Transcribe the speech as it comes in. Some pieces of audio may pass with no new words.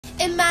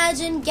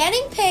Imagine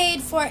getting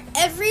paid for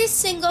every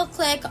single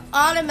click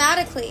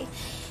automatically.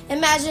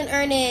 Imagine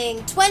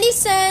earning 20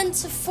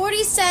 cents,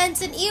 40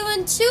 cents, and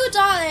even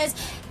 $2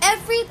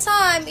 every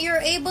time you're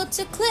able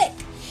to click.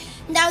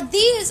 Now,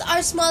 these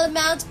are small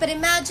amounts, but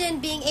imagine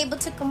being able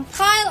to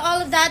compile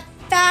all of that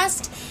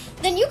fast.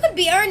 Then you could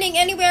be earning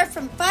anywhere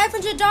from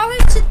 $500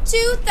 to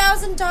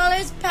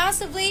 $2,000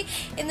 passively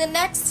in the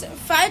next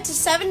 5 to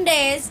 7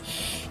 days.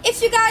 If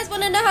you guys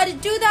want to know how to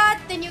do that,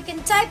 then you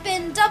can type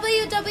in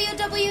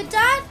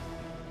www.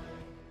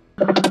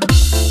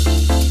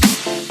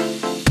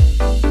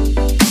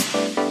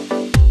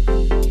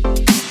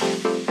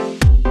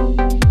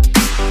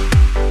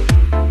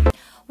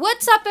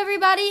 What's up,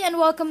 everybody, and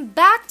welcome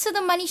back to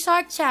the Money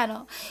Shark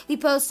channel. We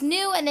post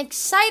new and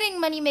exciting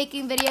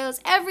money-making videos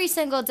every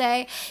single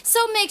day,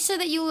 so make sure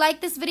that you like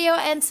this video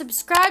and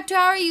subscribe to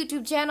our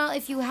YouTube channel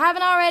if you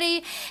haven't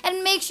already,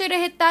 and make sure to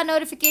hit that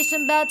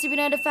notification bell to be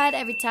notified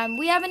every time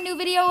we have a new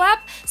video up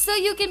so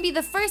you can be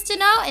the first to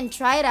know and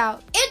try it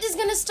out. It is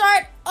going to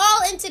start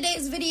all in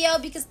today's video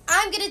because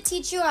I'm going to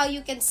teach you how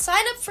you can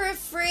sign up for a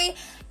free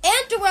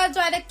and a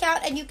worldwide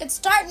account, and you can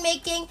start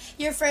making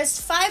your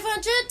first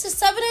 $500 to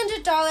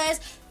 $700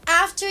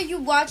 after you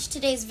watch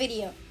today's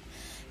video.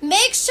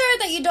 Make sure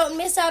that you don't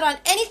miss out on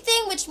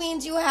anything, which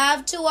means you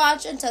have to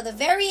watch until the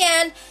very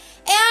end,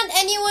 and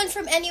anyone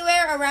from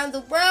anywhere around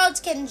the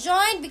world can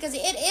join because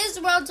it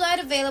is worldwide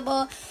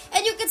available,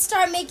 and you can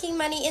start making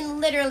money in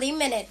literally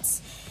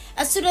minutes.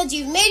 As soon as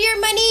you've made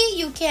your money,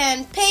 you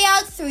can pay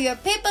out through your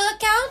PayPal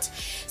account,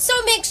 so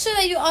make sure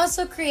that you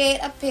also create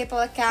a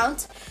PayPal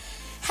account.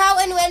 How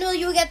and when will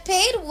you get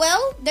paid?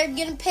 Well, they're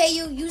going to pay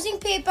you using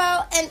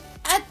PayPal, and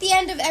at the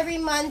end of every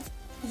month,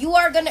 you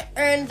are going to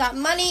earn that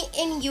money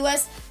in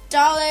US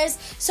dollars.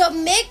 So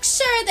make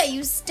sure that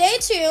you stay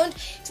tuned.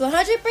 It's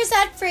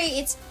 100% free.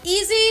 It's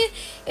easy.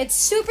 It's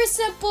super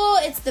simple.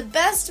 It's the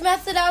best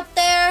method out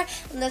there.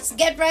 Let's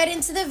get right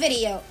into the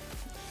video.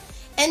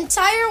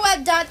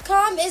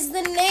 EntireWeb.com is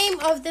the name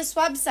of this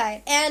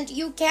website, and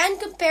you can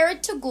compare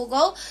it to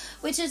Google,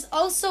 which is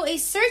also a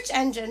search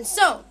engine.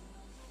 So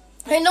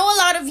I know a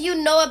lot of you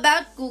know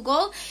about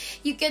Google.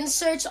 You can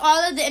search all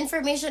of the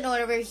information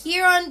over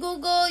here on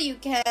Google. You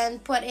can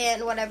put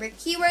in whatever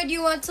keyword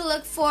you want to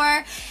look for.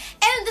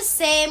 And the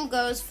same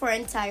goes for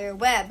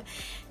EntireWeb.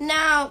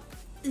 Now,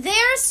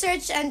 they're a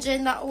search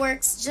engine that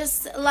works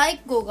just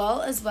like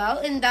Google as well,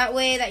 in that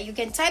way that you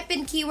can type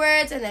in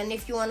keywords, and then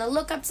if you want to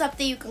look up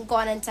something, you can go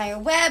on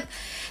EntireWeb.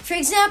 For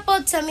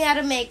example, tell me how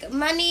to make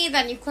money,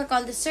 then you click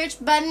on the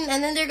search button,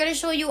 and then they're going to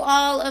show you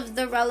all of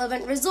the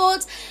relevant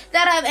results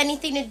that have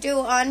anything to do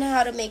on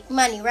how to make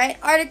money, right?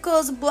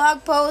 Articles,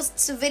 blog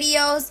posts,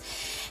 videos,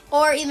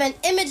 or even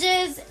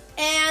images,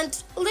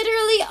 and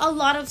literally a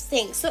lot of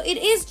things. So it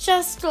is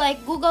just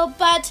like Google,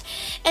 but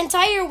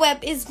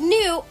EntireWeb is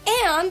new,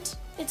 and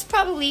it's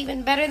probably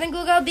even better than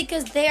Google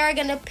because they are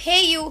going to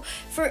pay you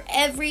for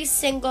every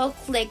single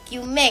click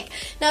you make.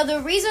 Now,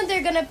 the reason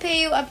they're going to pay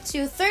you up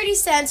to 30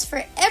 cents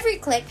for every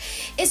click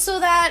is so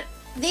that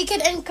they can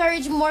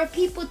encourage more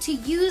people to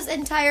use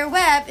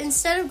EntireWeb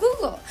instead of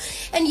Google.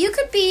 And you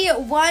could be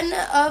one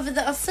of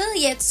the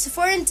affiliates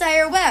for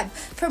EntireWeb,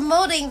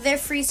 promoting their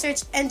free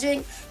search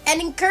engine and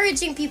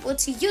encouraging people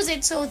to use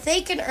it so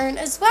they can earn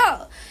as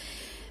well.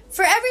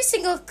 For every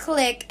single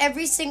click,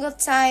 every single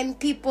time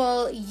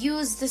people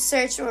use the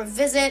search or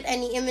visit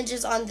any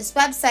images on this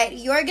website,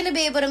 you're going to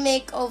be able to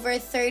make over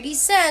 30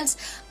 cents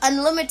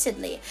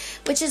unlimitedly,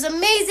 which is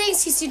amazing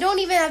since you don't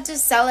even have to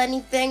sell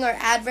anything or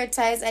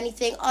advertise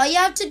anything. All you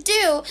have to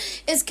do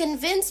is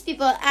convince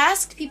people,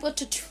 ask people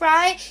to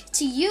try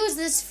to use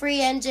this free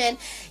engine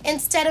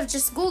instead of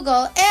just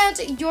Google,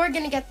 and you're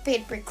going to get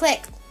paid per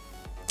click.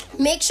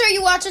 Make sure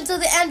you watch until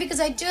the end because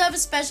I do have a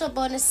special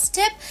bonus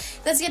tip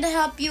that's going to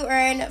help you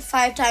earn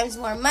 5 times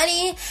more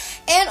money.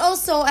 And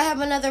also, I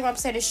have another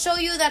website to show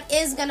you that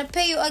is going to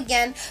pay you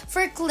again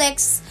for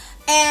clicks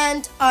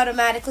and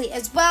automatically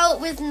as well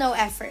with no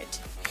effort.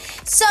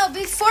 So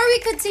before we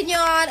continue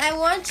on, I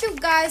want you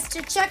guys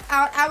to check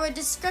out our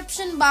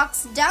description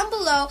box down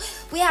below.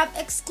 We have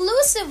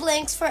exclusive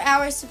links for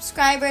our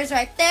subscribers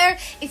right there.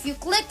 If you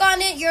click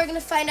on it, you're going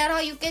to find out how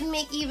you can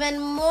make even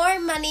more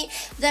money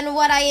than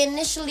what I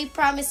initially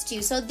promised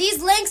you. So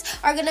these links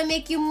are going to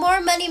make you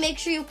more money. Make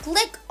sure you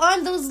click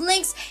on those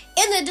links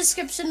in the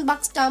description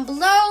box down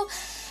below.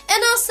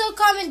 And also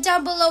comment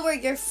down below where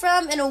you're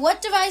from and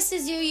what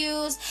devices you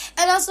use.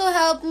 And also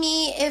help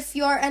me if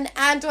you're an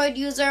Android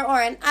user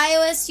or an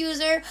iOS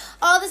user.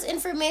 All this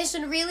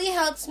information really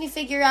helps me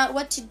figure out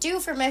what to do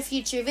for my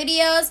future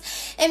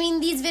videos. I mean,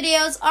 these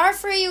videos are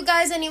for you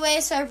guys anyway,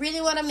 so I really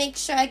want to make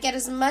sure I get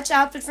as much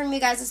output from you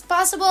guys as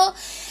possible.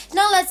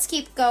 Now let's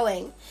keep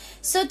going.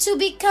 So to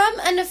become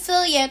an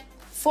affiliate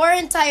for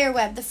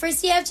EntireWeb, the first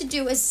thing you have to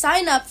do is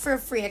sign up for a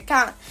free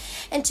account.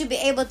 And to be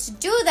able to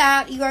do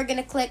that, you are going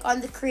to click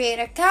on the Create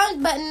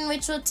Account button,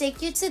 which will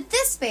take you to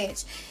this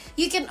page.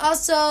 You can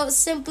also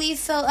simply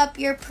fill up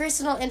your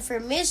personal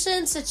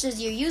information, such as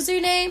your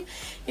username,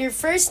 your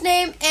first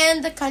name,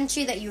 and the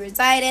country that you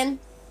reside in.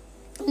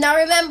 Now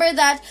remember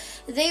that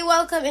they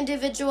welcome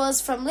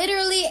individuals from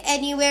literally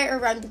anywhere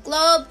around the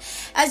globe.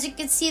 As you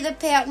can see, the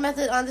payout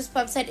method on this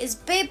website is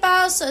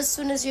PayPal. So as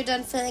soon as you're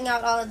done filling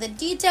out all of the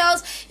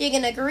details, you're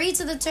going to agree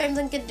to the terms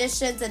and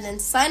conditions and then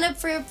sign up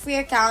for your free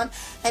account.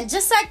 And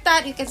just like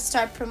that, you can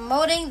start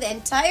promoting the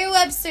entire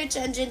web search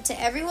engine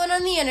to everyone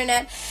on the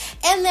internet.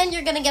 And then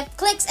you're going to get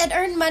clicks and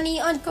earn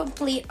money on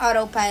complete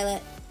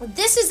autopilot.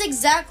 This is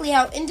exactly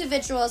how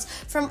individuals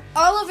from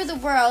all over the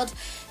world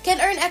can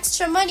earn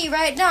extra money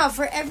right now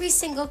for every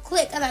single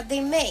click that they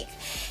make.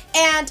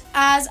 And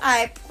as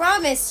I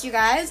promised you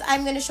guys,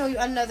 I'm going to show you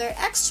another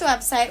extra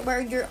website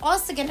where you're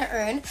also going to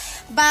earn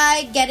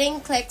by getting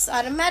clicks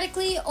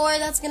automatically, or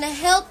that's going to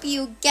help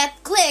you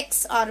get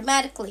clicks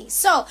automatically.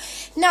 So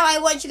now I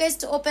want you guys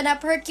to open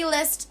up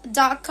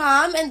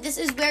Herculist.com, and this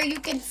is where you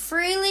can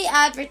freely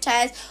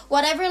advertise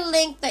whatever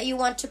link that you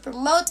want to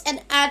promote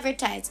and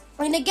advertise.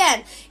 And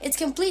again, it's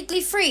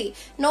completely free,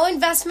 no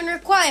investment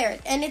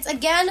required, and it's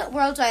again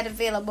worldwide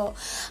available.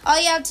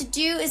 All you have to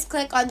do is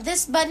click on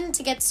this button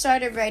to get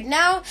started right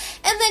now,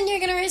 and then you're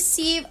gonna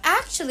receive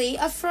actually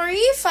a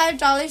free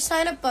 $5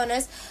 sign up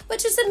bonus,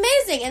 which is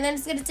amazing. And then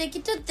it's gonna take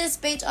you to this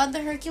page on the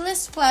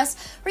Herculist Plus,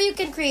 where you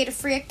can create a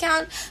free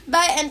account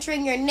by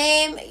entering your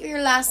name, your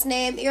last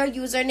name, your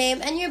username,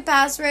 and your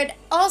password,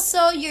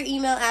 also your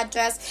email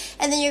address,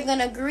 and then you're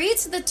gonna agree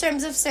to the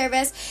terms of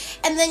service,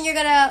 and then you're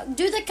gonna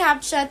do the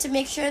CAPTCHA to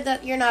make sure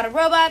that you're not a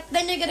robot.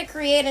 Then you're going to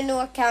create a new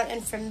account,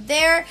 and from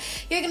there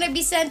you're going to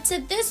be sent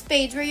to this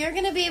page where you're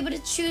going to be able to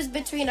choose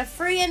between a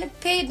free and a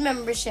paid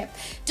membership.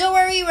 Don't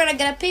worry, we're not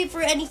going to pay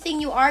for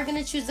anything. You are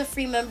going to choose the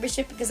free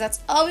membership because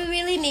that's all we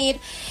really need.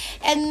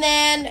 And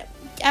then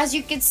as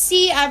you can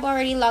see, I'm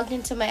already logged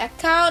into my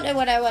account, and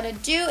what I want to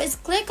do is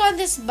click on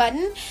this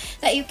button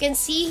that you can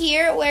see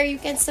here where you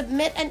can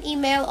submit an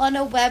email on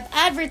a web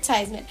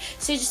advertisement.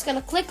 So you're just going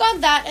to click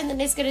on that, and then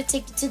it's going to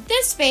take you to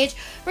this page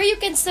where you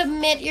can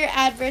submit your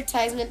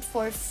advertisement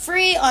for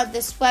free on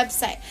this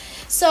website.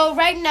 So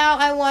right now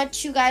I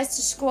want you guys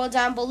to scroll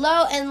down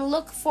below and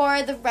look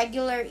for the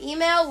regular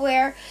email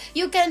where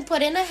you can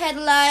put in a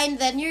headline,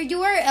 then your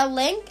URL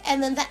link,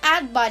 and then the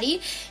ad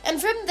body. And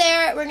from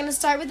there, we're going to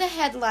start with the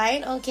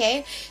headline.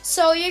 Okay,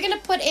 so you're gonna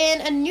put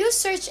in a new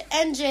search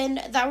engine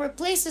that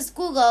replaces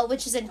Google,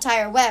 which is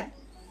entire web.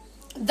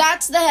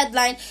 That's the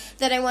headline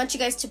that I want you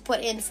guys to put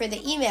in for the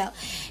email.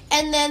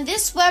 And then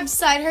this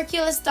website,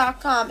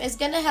 Herculist.com, is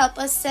going to help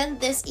us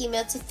send this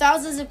email to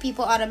thousands of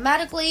people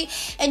automatically,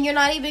 and you're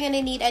not even going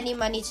to need any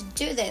money to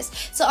do this.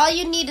 So all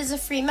you need is a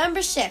free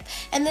membership.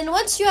 And then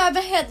once you have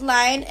a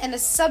headline and a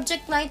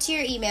subject line to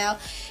your email,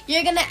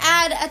 you're going to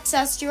add a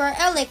test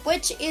URL link,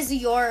 which is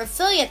your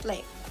affiliate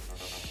link.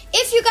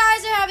 If you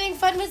guys are having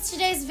fun with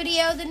today's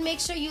video, then make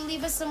sure you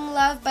leave us some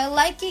love by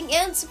liking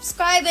and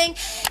subscribing,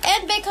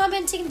 and by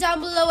commenting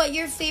down below what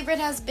your favorite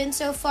has been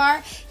so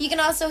far. You can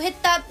also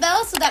hit that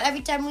bell so that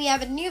every time we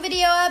have a new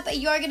video up,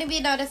 you're going to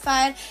be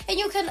notified, and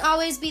you can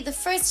always be the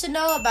first to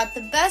know about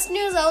the best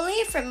news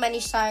only from Money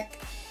Shark.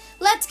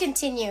 Let's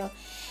continue.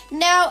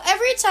 Now,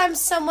 every time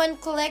someone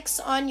clicks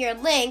on your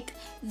link,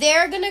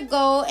 they're going to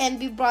go and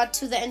be brought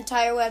to the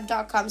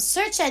entireweb.com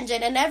search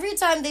engine. And every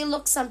time they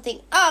look something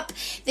up,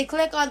 they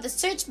click on the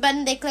search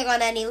button, they click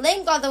on any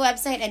link on the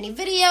website, any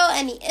video,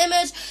 any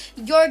image,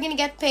 you're going to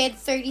get paid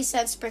 30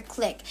 cents per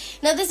click.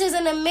 Now, this is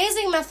an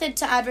amazing method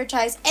to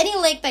advertise any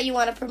link that you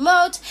want to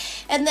promote.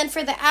 And then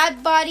for the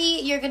ad body,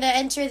 you're going to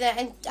enter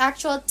the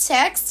actual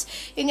text.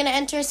 You're going to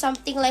enter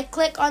something like,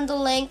 click on the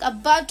link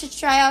above to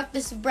try out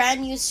this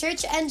brand new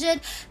search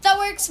engine that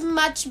works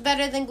much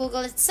better than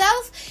Google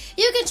itself.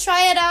 You can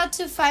try it out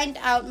to find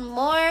out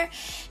more.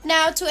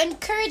 Now, to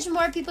encourage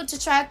more people to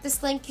try out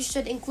this link, you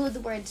should include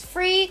the words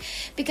free,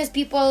 because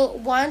people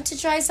want to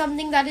try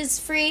something that is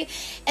free.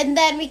 And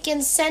then we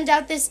can send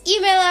out this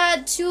email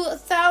ad to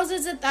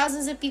thousands and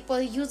thousands of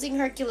people using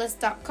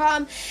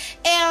Herculist.com.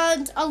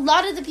 And a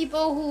lot of the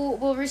people who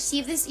will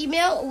receive this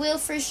email will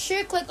for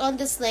sure click on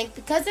this link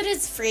because it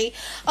is free.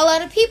 A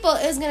lot of people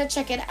is going to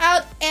check it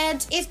out,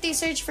 and if they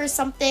search for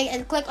something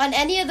and click on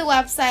any of the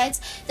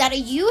websites that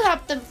you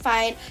help them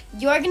find,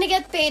 you're going to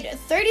get paid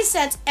 30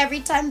 cents every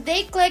time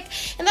they click.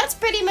 And that's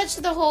pretty much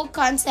the whole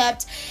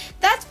concept.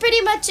 That's pretty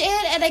much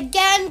it. And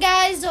again,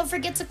 guys, don't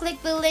forget to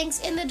click the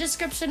links in the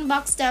description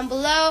box down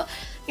below.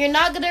 You're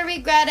not gonna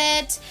regret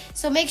it,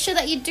 so make sure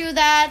that you do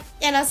that,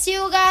 and I'll see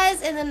you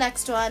guys in the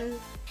next one.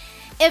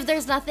 If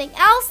there's nothing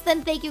else,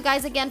 then thank you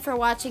guys again for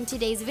watching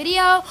today's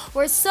video.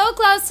 We're so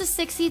close to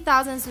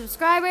 60,000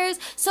 subscribers,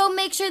 so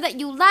make sure that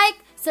you like,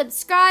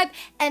 subscribe,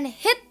 and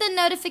hit the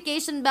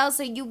notification bell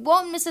so you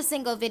won't miss a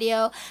single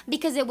video,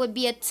 because it would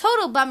be a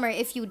total bummer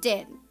if you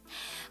did.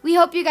 We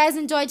hope you guys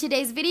enjoyed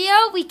today's video.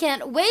 We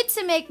can't wait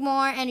to make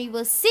more, and we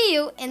will see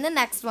you in the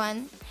next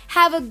one.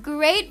 Have a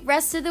great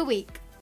rest of the week.